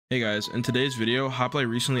Hey guys, in today's video, Hoplite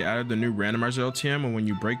recently added the new Randomizer LTM, and when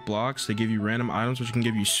you break blocks, they give you random items which can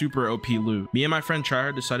give you super OP loot. Me and my friend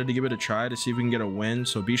Tryhard decided to give it a try to see if we can get a win,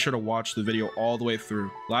 so be sure to watch the video all the way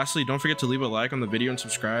through. Lastly, don't forget to leave a like on the video and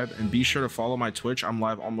subscribe, and be sure to follow my Twitch. I'm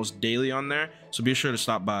live almost daily on there, so be sure to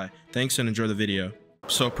stop by. Thanks and enjoy the video.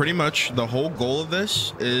 So pretty much the whole goal of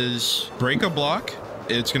this is break a block.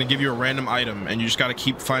 It's going to give you a random item, and you just got to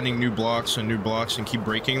keep finding new blocks and keep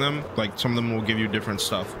breaking them. Like, some of them will give you different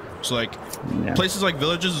stuff. So like places like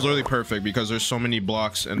villages is literally perfect because there's so many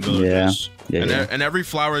blocks and villages. And every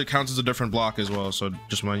flower counts as a different block as well, so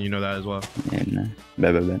just want you know that as well.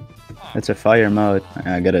 It's a fire mode.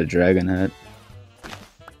 I got a dragon head.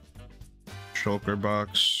 Shulker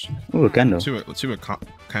box. Ooh, a candle. Let's see what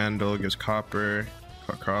candle gives. Copper,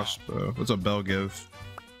 crossbow. What's a bell give?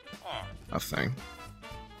 Nothing.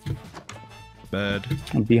 Bed.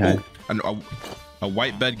 I'm behind. A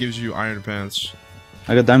white bed gives you iron pants.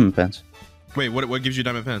 I got diamond pants. Wait, what gives you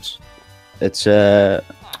diamond pants? It's oh,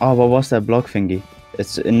 what was that block thingy?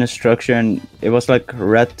 It's in the structure and it was like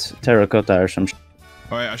red terracotta or some shit.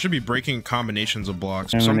 Alright, I should be breaking combinations of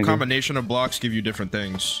blocks. Some combination of blocks give you different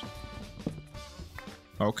things.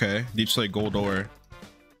 Okay, deep slate gold ore.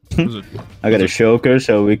 I got a shulker,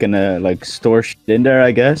 so we can like store shit in there,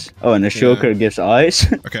 I guess. Oh, and the shulker gives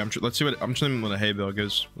eyes. Okay, let's see what I'm seeing what a hay bale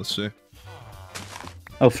gives. Let's see.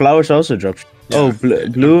 Oh, flowers also drop. Yeah, oh,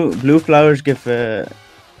 blue flowers give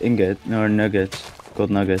ingot or nuggets,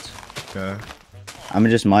 gold nuggets. Okay. I'm gonna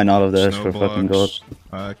just mine all of those for blocks, fucking gold.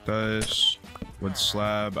 Dice, wood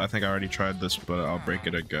slab. I think I already tried this, but I'll break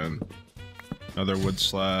it again. Another wood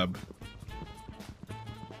slab.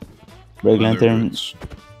 Break lantern.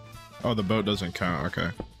 Oh, the boat doesn't count. Okay.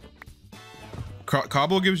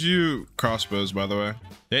 Cobble gives you crossbows, by the way.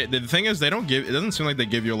 The thing is, they don't give. It doesn't seem like they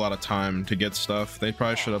give you a lot of time to get stuff. They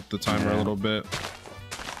probably should up the timer a little bit.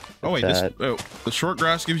 Oh wait, the short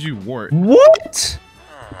grass gives you wart. What?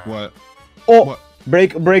 What? Oh, what?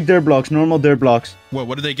 break dirt blocks, normal dirt blocks.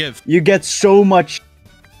 What do they give? You get so much.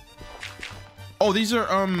 Oh, these are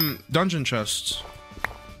dungeon chests.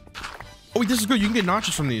 Oh wait, this is good. You can get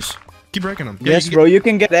notches from these. Keep breaking them. Yeah, yes, bro. You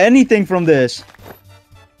can get anything from this.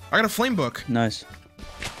 I got a flame book. Nice.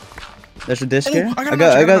 There's a disc here. I got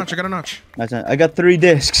a notch. I got 3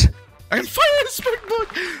 discs. I got fire inspect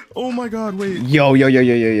book. Oh my god, wait. Yo. Okay.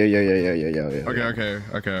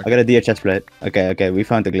 I got a deer chest plate. Okay. We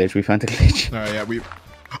found the glitch. Alright, yeah,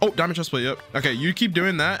 Oh, diamond chest plate, yep. Okay, you keep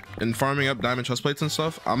doing that and farming up diamond chest plates and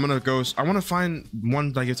stuff. I'm gonna go. I want to find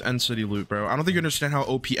one that gets end city loot, bro. I don't think you understand how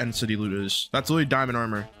OP end city loot is. That's literally diamond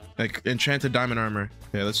armor. Like, enchanted diamond armor.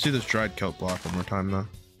 Yeah, let's do this dried kelp block one more time, though.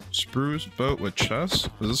 Spruce boat with chest.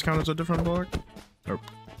 Does this count as a different block? Nope.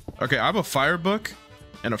 Okay, I have a fire book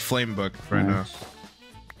and a flame book right now.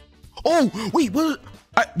 Oh, wait, what?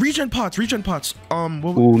 Regen pots. Ooh,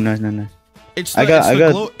 nice. It's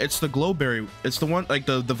the glowberry. It's the one, like,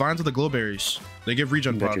 the vines of the glowberries. They give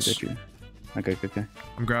regen pots. Got you. Okay.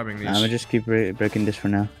 I'm grabbing these. I'm gonna just keep breaking this for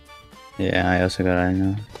now. Yeah, I also got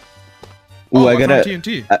iron. Ooh, I got a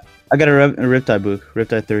TNT. I got a Riptide book.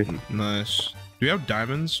 Riptide 3. Nice. Do we have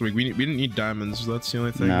diamonds? We didn't need diamonds. That's the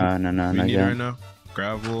only thing. No. We need right now.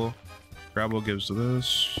 Gravel. Gravel gives to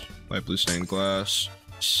this. Light blue stained glass.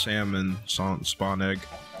 Salmon. Spawn egg.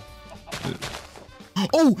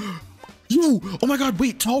 Oh! Yo! Oh my god,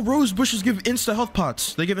 wait. Tall rose bushes give insta health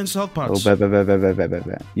pots. They give insta health pots. Oh,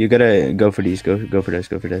 bad. You gotta go for these. Go for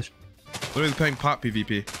this. Literally playing pot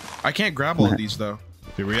PvP. I can't grab all of these, though.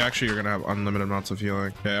 Dude, we actually are gonna have unlimited amounts of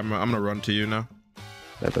healing. Okay, I'm gonna run to you now.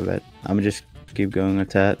 Bad. I'm gonna just keep going with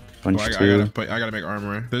that. I gotta make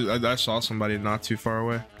armor. I saw somebody not too far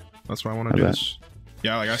away. That's why I want to do this.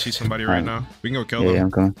 Yeah, like I see somebody right now. We can go kill them. Yeah,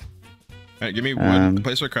 I'm coming. Hey, give me wood.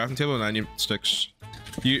 Place a crafting table, and I need sticks.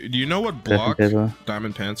 Do you know what block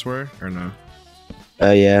diamond pants were or no?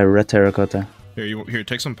 Yeah, red terracotta. Here,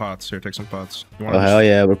 take some pots. You Oh hell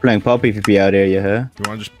yeah, we're playing pop PvP out here, yeah. You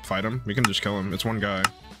want to just fight him? We can just kill him. It's one guy.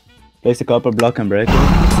 Place the copper block and break it.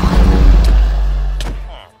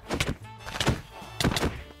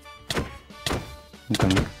 I'm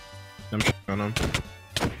coming. I'm shooting on him.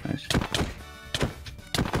 Nice.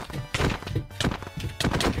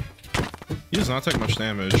 He does not take much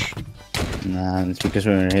damage. Nah, it's because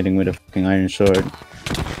we're hitting with a fucking iron sword.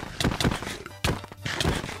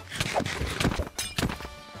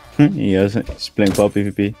 He's playing pop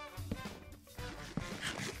PvP.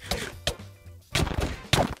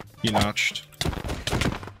 He notched.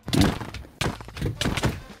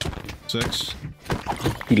 6.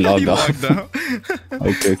 He logged off. out.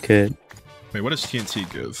 Okay. Wait, what does TNT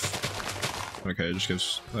give? Okay, it just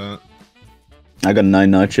gives that. I got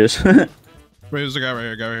 9 notches. Wait, there's a guy right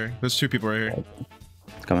here. Guy right here. There's two people right here.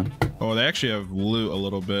 Come on. Oh, they actually have loot a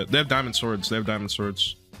little bit. They have diamond swords. They have diamond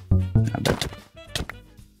swords. I bet.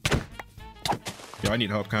 Yo, I need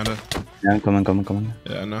help, kinda. Yeah, come on.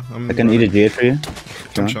 Yeah, no. I can eat a jade for you.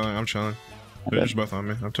 I'm chilling. They're just both on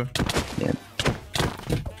me. Up to. Yeah.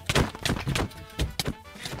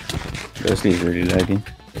 Ghostly is really laggy.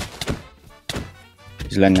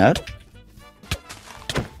 He's lagging out.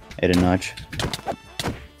 Ate a notch.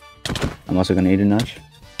 I'm also gonna eat a notch.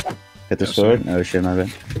 Get the sword. Oh shit, my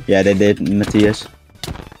bad. Yeah, they did, Matthias.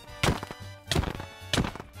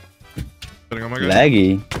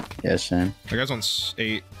 Laggy. Yes, Sam. That guy's on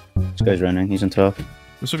 8. This guy's running. He's on 12.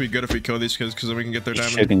 This would be good if we kill these kids, because then we can get their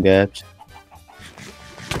diamond. Chicken gaps.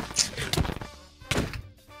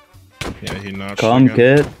 Yeah, he notched. Calm,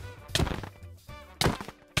 kid.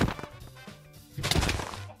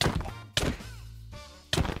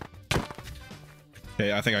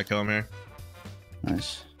 Okay, I think I kill him here.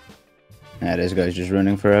 Nice. Yeah, this guy's just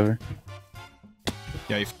running forever.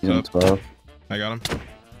 Yeah, he's on 12. I got him.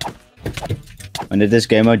 When did this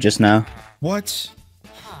game out? Just now. What?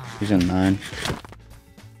 He's on 9.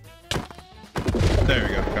 There we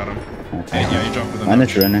go. Got him. Okay. Hey, yeah, you dropped with him. And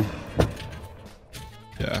it's running.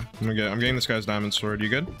 Yeah, I'm getting this guy's diamond sword. You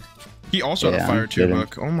good? He also had a fire 2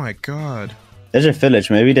 book. Oh my god. There's a village.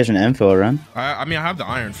 Maybe there's an info around. I mean, I have the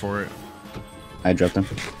iron for it. I dropped him.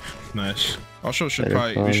 Nice. Also, we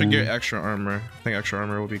should get extra armor. I think extra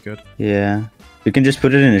armor will be good. Yeah. We can just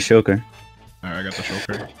put it in a shulker. Alright, I got the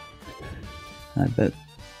shulker. I bet.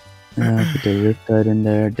 Put the Riptide in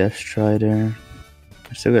there, Death Strider.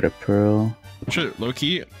 I still got a pearl. Should low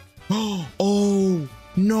key. Oh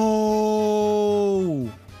no!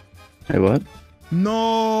 Hey, what?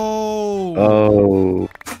 No! Oh.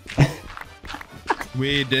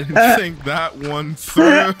 We didn't think that one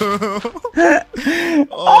through.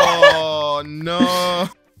 Oh no!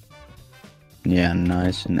 Yeah,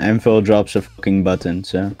 nice. And Anvil drops a fucking button.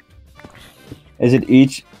 So, is it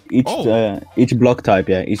each block type?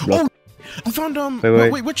 Yeah, each block. Oh, I found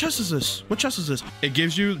Wait, what chest is this? What chest is this? It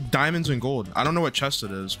gives you diamonds and gold. I don't know what chest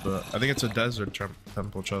it is, but I think it's a desert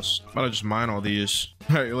temple chest. I'm gonna just mine all these.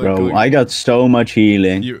 Right, bro, I got so much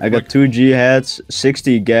healing. I got 2 G heads,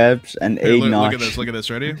 60 gaps, and 8 notch. Look at this.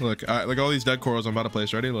 Ready? Look, look all these dead corals I'm about to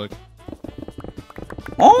place. Ready? Look.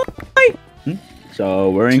 Oh my! So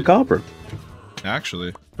we're in copper.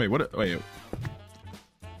 Actually, wait.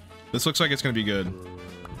 This looks like it's gonna be good.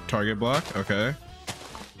 Target block. Okay.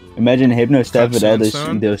 Imagine Hypno Staff without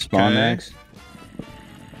those spawn eggs.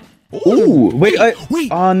 Ooh, wait.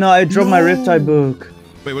 Oh no, I dropped my Riptide book.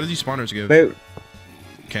 Wait, what do these spawners give? Wait.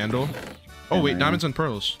 Candle. Oh wait, diamonds and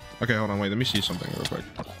pearls. Okay, hold on. Wait, let me see something real quick.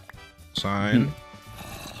 Sign.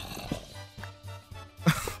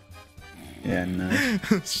 Yeah,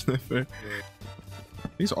 nice. Sniffer.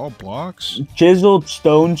 These all blocks. Chiseled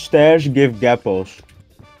stone stairs give gapples.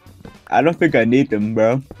 I don't think I need them,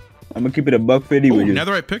 bro. I'm gonna keep it a buck 50 with you.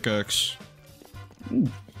 Netherite pickaxe.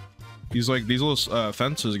 These little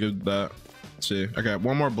fences give that. Let's see. Okay,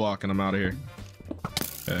 one more block and I'm out of here.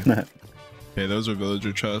 Okay. Okay, those are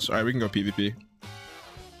villager chests. All right, we can go PvP.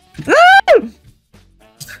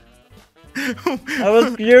 I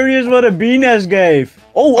was curious what a bee nest gave.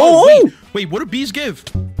 Wait, what do bees give?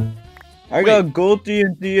 I got gold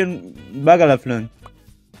TNT and Bagalaflun.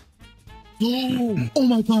 Oh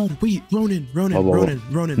my god, wait, Ronan.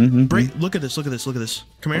 Look at this.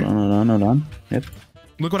 Come here. Hold on. Yep.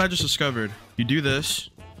 Look what I just discovered. You do this,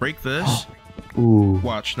 break this. Ooh.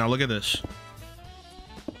 Watch, now look at this.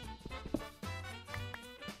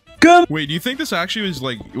 Come. Wait, do you think this actually was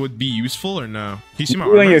would be useful or no? You see my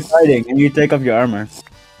armor? When you're fighting and you take off your armor.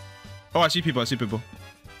 Oh, I see people.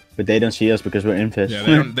 But they don't see us because we're infest.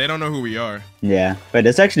 Yeah, they don't know who we are. Yeah, but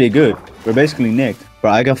that's actually good. We're basically nicked.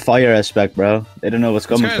 Bro, I got fire aspect, bro. They don't know what's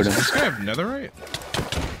coming for them. This guy have netherite?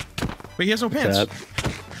 Wait, he has no pants.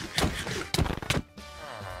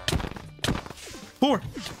 4.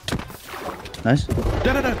 Nice.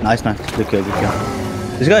 Da. Nice. Good kill.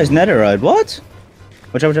 This guy's netherite. What?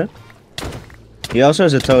 Watch out. He also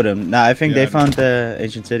has a totem. Nah, I think they found the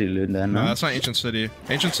ancient city loot then. No, that's not ancient city.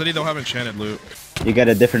 Ancient city, they'll have enchanted loot. You get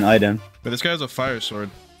a different item. But this guy has a fire sword.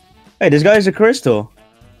 Hey, this guy has a crystal.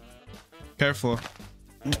 Careful.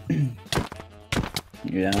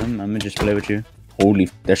 Yeah, I'm gonna just play with you. Holy,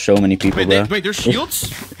 there's so many people, bro. Wait, there's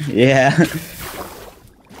shields? Yeah.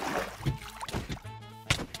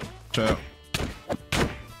 Watch out.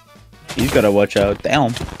 He's gotta watch out.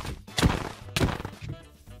 Damn.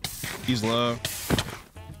 He's low.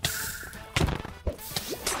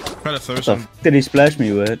 Try to throw what some. The f did he splash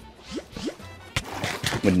me with?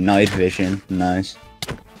 With night vision. Nice.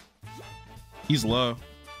 He's low.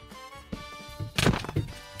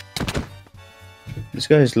 This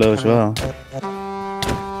guy is low as well.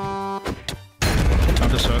 I'll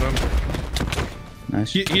just hurt him.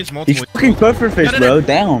 Nice. He has multiple. He's fucking pufferfish, bro.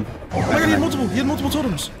 Down. Oh my god, he had multiple. He had multiple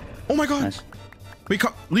totems. Oh my god. Nice. Wait,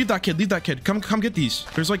 leave that kid. Leave that kid. Come get these.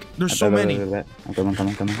 There's so many. I'm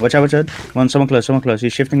coming. Watch out. Someone close.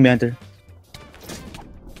 He's shifting behind her.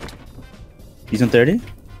 He's on 30.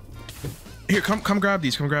 Here, come grab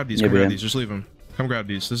these. Come grab these. Just leave them. Come grab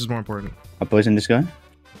these. This is more important. I'll poison this guy.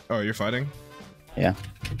 Oh, you're fighting? Yeah.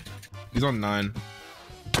 He's on 9.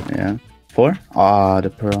 Yeah. 4? Ah, the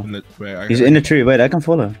pearl. Wait, he's in the tree. Wait, I can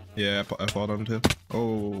follow. Yeah, I followed him too.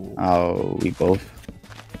 Oh. Oh, we both.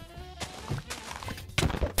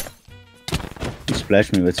 He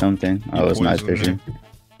splashed me with something. Oh, it's nice fishing.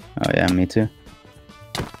 Oh yeah, me too.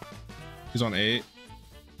 He's on 8.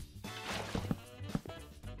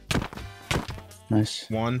 Nice.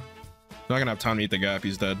 1. Not gonna have time to eat the gap.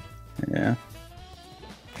 He's dead. Yeah.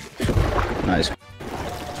 Nice.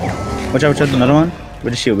 Watch out, another one.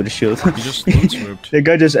 With a shield. He just swooped. The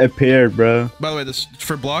guy just appeared, bro. By the way, this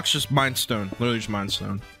for blocks, just mine stone. Literally just mine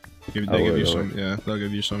stone. They'll give you some. Yeah, they'll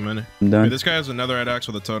give you so many. I'm done. Wait, this guy has another red axe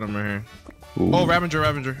with a totem right here. Ooh. Oh, Ravager.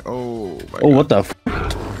 Oh my God. What the f?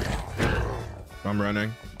 I'm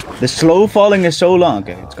running. The slow falling is so long.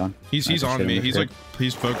 Okay, it's gone. He's on me.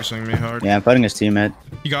 He's focusing me hard. Yeah, I'm fighting his teammate.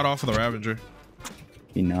 He got off of the Ravager.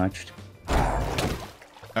 He notched.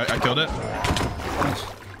 I killed it. Nice.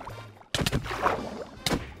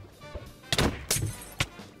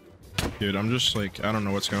 Dude, I'm just like, I don't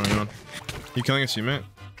know what's going on. You killing a teammate?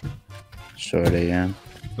 Sorta, yeah.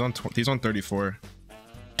 He's on 34.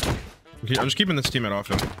 Okay, I'm just keeping this teammate off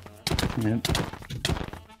him. Yep.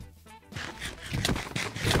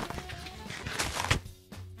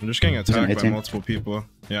 I'm just getting attacked by multiple people.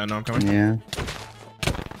 Yeah, no, I'm coming. Yeah.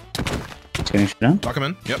 He's getting shit down. Lock him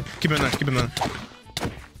in. Yep. Keep him in there.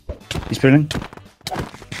 He's sprinting.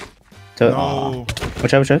 No.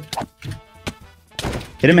 Watch out.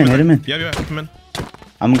 Hit him in. Yeah, keep him in.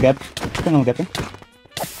 I'm gapping.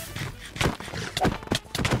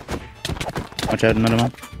 Watch out, another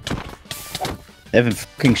one. They have a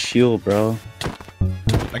fucking shield, bro.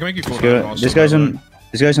 I can make you full down also. This guy's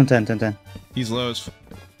on 10. He's low as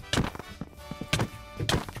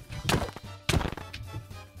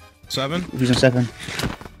 7? He's on 7.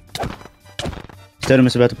 Totem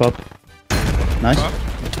is about to pop. Nice. Pop.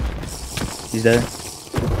 He's dead.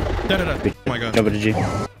 Dead. Oh my god. Jump with the G.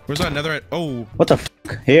 Where's that netherite? Oh. What the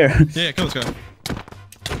fuck? Here. Yeah, kill this guy.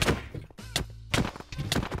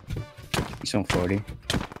 He's on 40.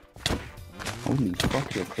 Holy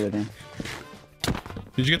fuck, you're clearing.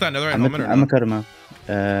 Did you get that netherite I'm helmet or gonna cut him off.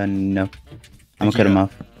 No. I'm gonna cut him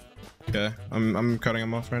off. Okay, I'm cutting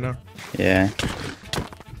him off right now. Yeah.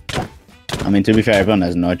 I mean, to be fair, everyone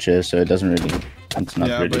has notches, so it doesn't really... It's not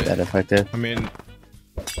really that effective. I mean...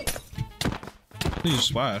 You just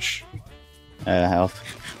splash. Health.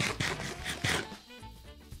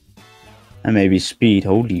 And maybe speed.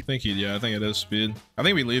 Holy... I think it is speed. I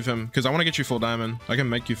think we leave him, because I want to get you full diamond. I can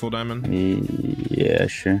make you full diamond. Yeah,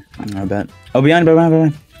 sure. I bet. Oh, behind.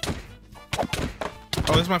 Oh,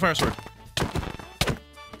 this is my fire sword.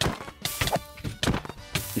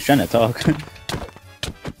 He's trying to talk.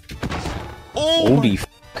 Oh! Holy f***.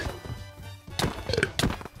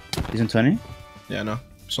 He's in 20? Yeah, no.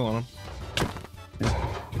 Still on him. Yeah.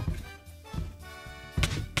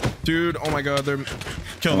 Dude, oh my god, they're...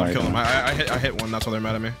 Kill him. I hit one, that's why they're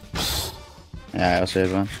mad at me. Yeah, I also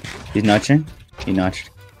hit one. He's notching? He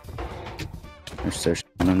notched. There's so shit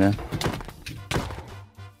on him there.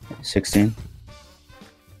 16.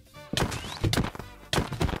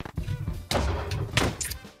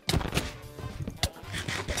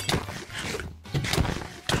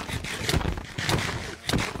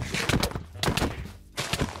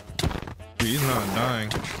 Dude, he's not dying.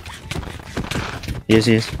 He is.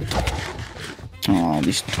 Oh,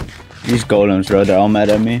 these golems, bro, they're all mad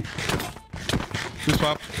at me. Who's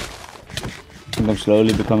pop? I think I'm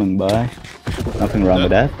slowly becoming bi. Nothing wrong with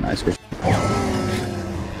that. Nice. Oh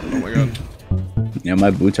my god. Yeah, my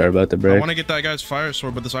boots are about to break. I want to get that guy's fire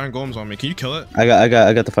sword, but this iron golem's on me. Can you kill it? I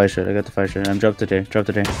got the fire shirt. I'm dropped today.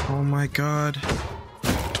 Oh my god.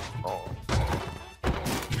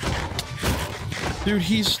 Dude,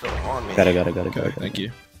 he's still on me. Got it. Okay, thank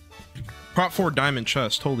you. Prop 4 diamond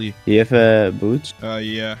chest. Holy. Do you have boots?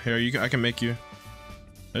 Yeah. Here, I can make you.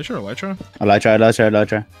 Are you sure, Elytra?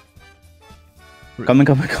 Elytra. Coming.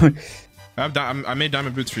 I made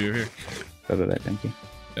diamond boots for you here. Bye, thank you.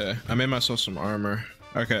 Yeah, I made myself some armor.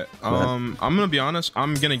 Okay. I'm gonna be honest.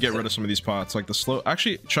 I'm gonna get rid of some of these pots. Like the slow.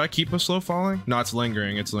 Actually, should I keep a slow falling? No, it's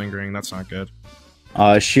lingering. It's lingering. That's not good.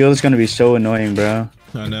 Shield is gonna be so annoying, bro.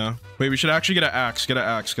 I know. Wait, we should actually get an axe. Get an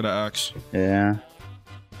axe. Get an axe. Yeah.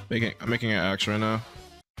 I'm making an axe right now.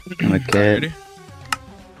 I'm a kid. Ready?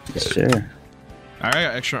 Yes, sir. I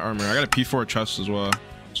got extra armor. I got a P4 chest as well.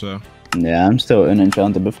 So. Yeah, I'm still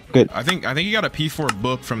unenchanted, but good. I think you got a P4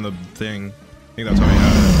 book from the thing. I think that's how you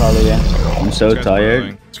have it. Probably, yeah. I'm so tired.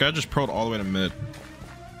 Proing. This guy just proed all the way to mid.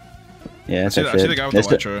 Yeah, I see the guy with the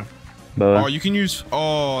elytra. Oh, you can use...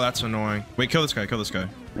 Oh, that's annoying. Wait, kill this guy. Kill this guy.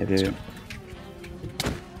 I do.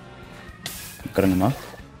 Cutting him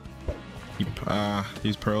off.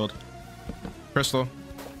 He's pearled. Crystal.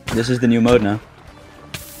 This is the new mode now.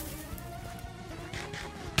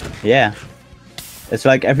 Yeah. It's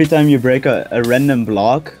like every time you break a random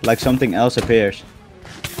block, like something else appears.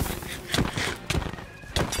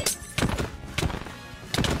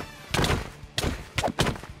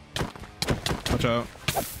 Watch out.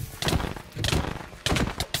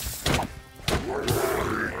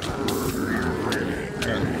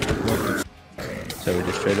 So we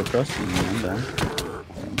just straight across.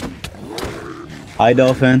 Hi,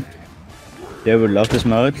 Dolphin. They would love this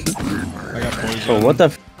mode. I got poison. So what the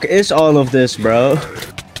f is all of this, bro?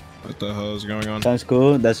 What the hell is going on? Sounds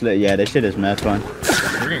cool. That's lit. Yeah, this shit is mad fun.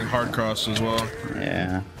 We're getting hard cross as well.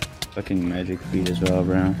 Yeah. Fucking magic feed as well,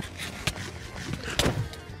 bro.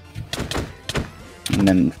 And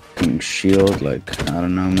then fucking shield, like, I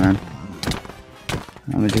don't know, man.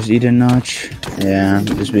 I'm just eating a notch. Yeah,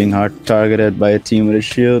 just being hard targeted by a team with a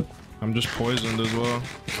shield. I'm just poisoned as well.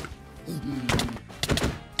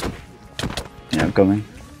 Yeah, I'm coming.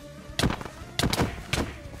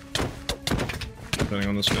 Depending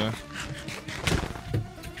on this guy.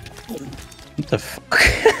 What the fuck?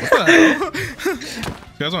 What the hell?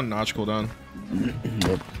 This guy's on notch cooldown.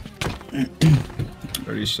 Yep.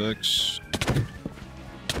 36.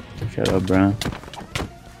 Shut up, bro.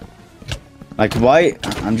 Like, why?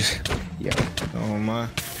 I'm just... Yeah. Oh my.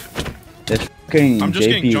 This fucking I'm just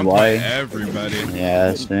JPY. getting jumped by everybody.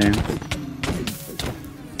 Yeah, same.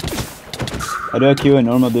 How do I queue in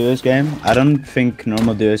normal duos game? I don't think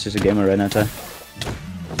normal duos is a game of Red Nata.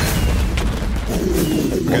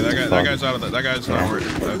 Okay, that guy's out of that guy's not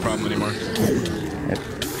a problem anymore. Yep.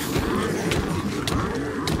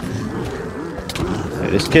 Hey,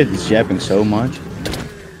 this kid is yapping so much.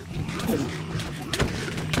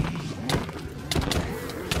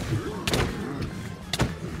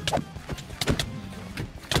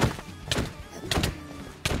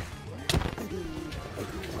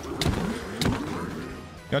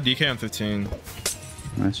 Got DK on 15.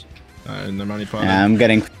 Nice. And the money pot. Yeah, I'm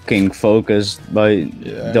getting fucking focused by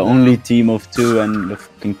the only team of 2 and the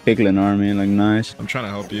fucking piglin army. Like, nice. I'm trying to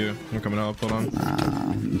help you. I'm coming to help. Hold on.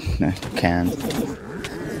 I can't.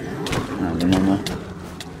 I don't know.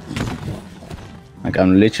 Like,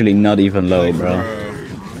 I'm literally not even low, bro.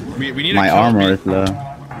 We need My armor is low.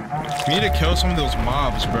 We need to kill some of those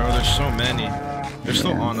mobs, bro. There's so many. They're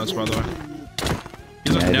still on us, by the way.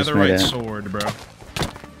 He's a netherite sword, bro.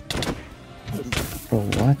 Bro,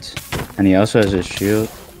 what? And he also has a shield.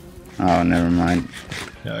 Oh, never mind.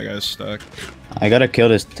 Yeah, that guy's stuck. I gotta kill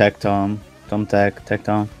this Tech Tom. Tech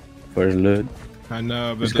Tom. For his loot. I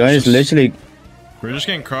know, but this guy is literally... We're just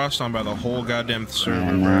getting crossed on by the whole goddamn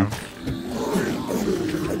server, bro.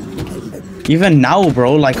 Even now,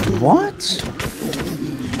 bro, like, what?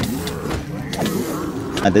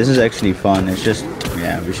 This is actually fun. It's just...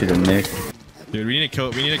 Yeah, we should have nicked. Dude, we need to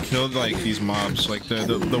kill like these mobs, like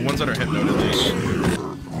the ones that are hypnoed at least.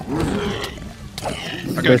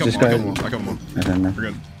 Okay, I killed them all. I don't know.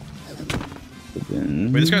 We're good.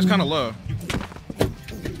 Wait, this guy's kind of low.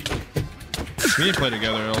 We need to play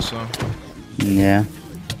together also. Yeah.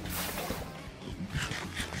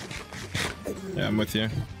 Yeah, I'm with you.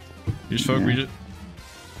 You just focus. Yeah.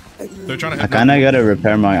 They're trying to. I kind of gotta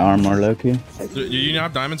repair my armor, Loki. Do you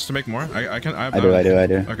have diamonds to make more? I have I do.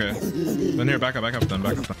 Okay. Then here, back up then.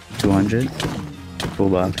 200. Full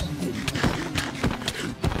box.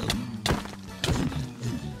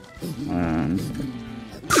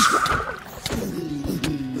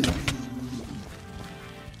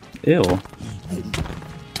 Ew.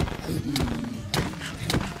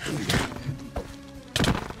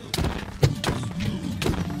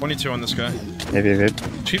 $22 on this guy. Yep.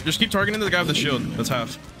 Just keep targeting the guy with the shield. That's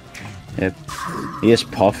half. Yep. He is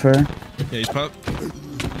Puffer. Yeah, he's pup.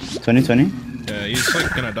 2020? Yeah, he's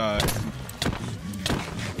like gonna die.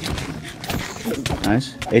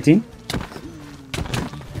 Nice. 18?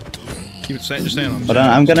 Just stay on him. Hold on,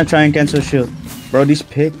 I'm gonna try and cancel shield. Bro, these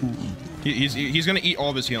pig. He's gonna eat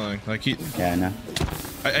all of his healing. Like he. Yeah, I know.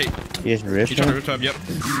 Hey. He has wrist. He's trying to rooftop, yep.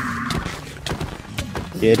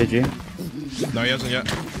 Yeah, did you? No, he hasn't yet.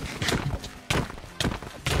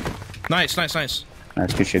 Nice. Nice,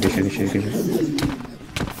 good shit. Come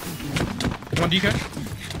on, DK.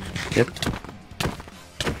 Yep.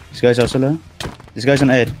 This guy's also low. This guy's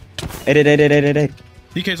on 8. 8.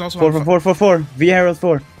 DK's also 4. V Herald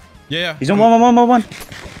 4. Yeah. He's on 1.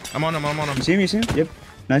 I'm on him. You see him? Yep.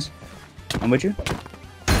 Nice. I'm with you.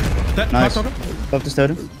 Nice. Love this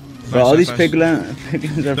totem. Bro, all these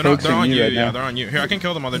piglins are focusing on you right now. Yeah, they're on you. Here, I can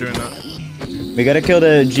kill them while they're doing that. We gotta kill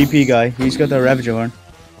the GP guy. He's got the Ravager horn.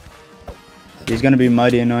 He's gonna be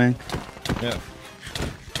mighty annoying. Yeah.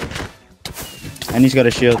 And he's got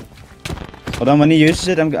a shield. Hold on, when he uses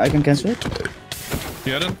it, I can cancel it.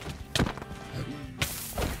 You got it?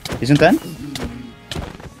 He's on 10.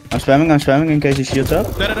 I'm spamming in case he shields up.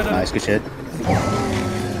 Nice, good shit.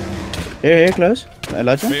 Here, close.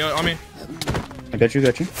 Elijah. Hey, on me. I got you.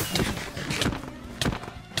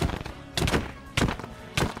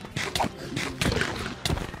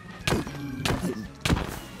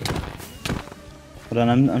 Hold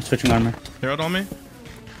on, I'm switching armor. Herald on me.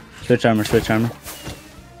 Switch armor.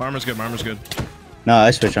 Armor's good. No,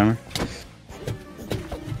 I switch armor.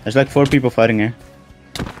 There's like 4 people fighting here.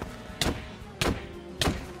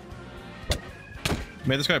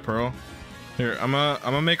 Made this guy pearl. Here, I'm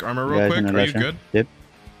gonna make armor real quick. Are you good? Yep.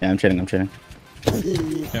 Yeah, I'm chilling. Yeah,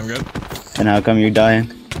 I'm good. And how come you're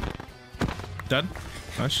dying? Dead?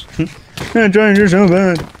 Nice. I'm trying to do so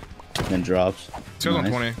bad. Then drops. This guy's on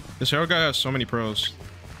 20. This Herald guy has so many pros.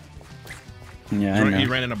 Yeah, I know. He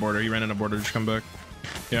ran in a border. Just come back.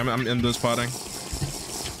 Yeah, I'm in this potting.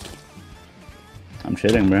 I'm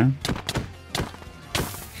chilling, bro.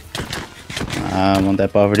 I want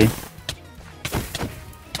that poverty.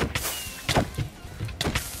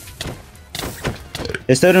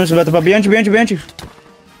 His totem is about to pop. Behind you.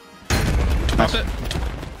 Popped it.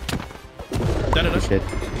 Dead. Shit.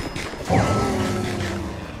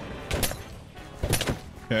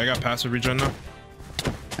 Yeah, I got passive regen now.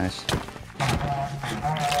 Nice.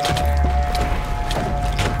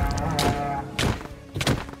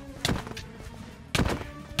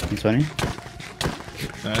 He's 20.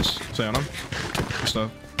 Nice. Stay on him. Good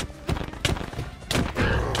stuff.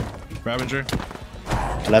 Ravager.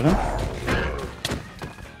 11.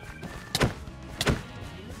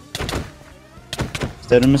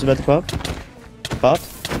 Totem is about to pop.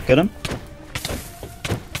 Popped. Kill him.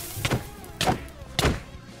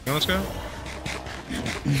 Yeah, let's go.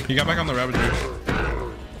 He got back on the Ravager.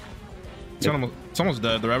 It's almost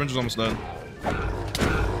dead. The Ravager's almost dead.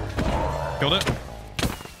 Killed it.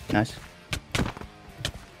 Nice.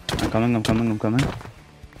 I'm coming.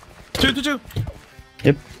 2.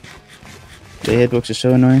 Yep. The hitbox is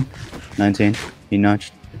so annoying. 19. He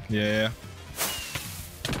notched. Yeah.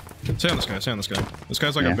 Stay on this guy. This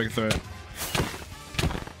guy's like a big threat.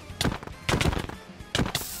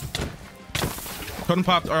 Totem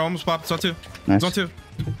popped, or almost popped. It's on 2. Nice. It's on 2.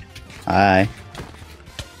 Aye.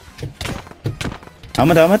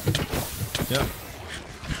 Helmet. Yeah.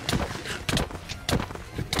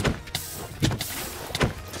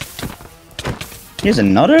 Here's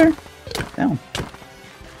another? Damn.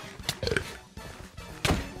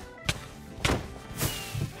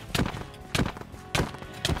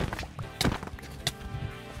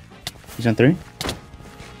 He's on 3.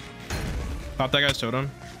 Pop that guy's totem.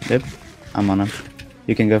 Yep. I'm on him.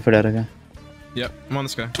 You can go for that guy. Yep, I'm on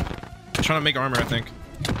this guy. He's trying to make armor, I think.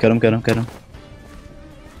 Cut him.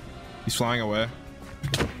 He's flying away.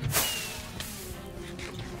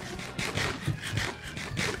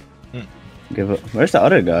 Give up. Where's the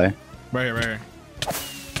other guy? Right here.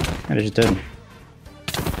 I just did.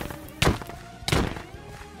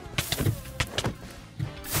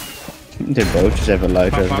 They both just have a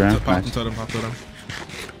light as well. Pop totem.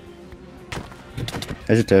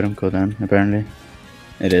 There's a totem cooldown, apparently.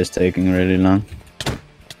 It is taking really long.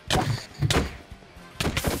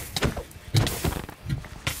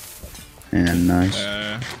 And nice.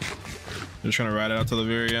 Just trying to ride it out to the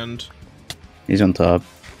very end. He's on top.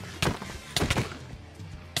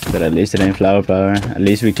 But at least it ain't flower power. At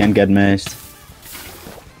least we can't get maced.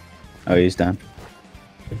 Oh, he's done.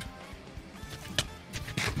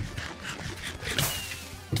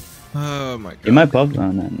 Oh my god. He might pop.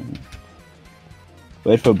 Oh, no.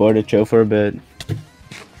 Wait for board to chill for a bit.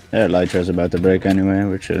 Their Elytra's about to break anyway.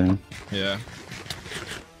 We're chilling. Yeah.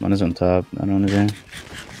 One is on top. I don't know.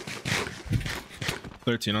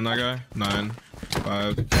 13 on that guy. 9.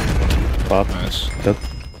 5. Pop. Nice. Took.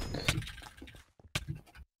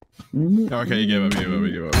 Okay, he gave up. Nice.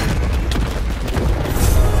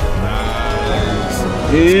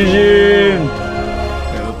 Yeah,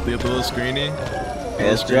 be up a little screeny.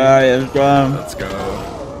 Yes, try. Yes, try. Let's go.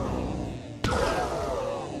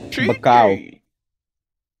 Macau.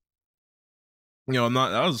 Yo, I'm not.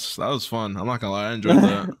 That was fun. I'm not gonna lie. I enjoyed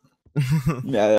that. Yeah.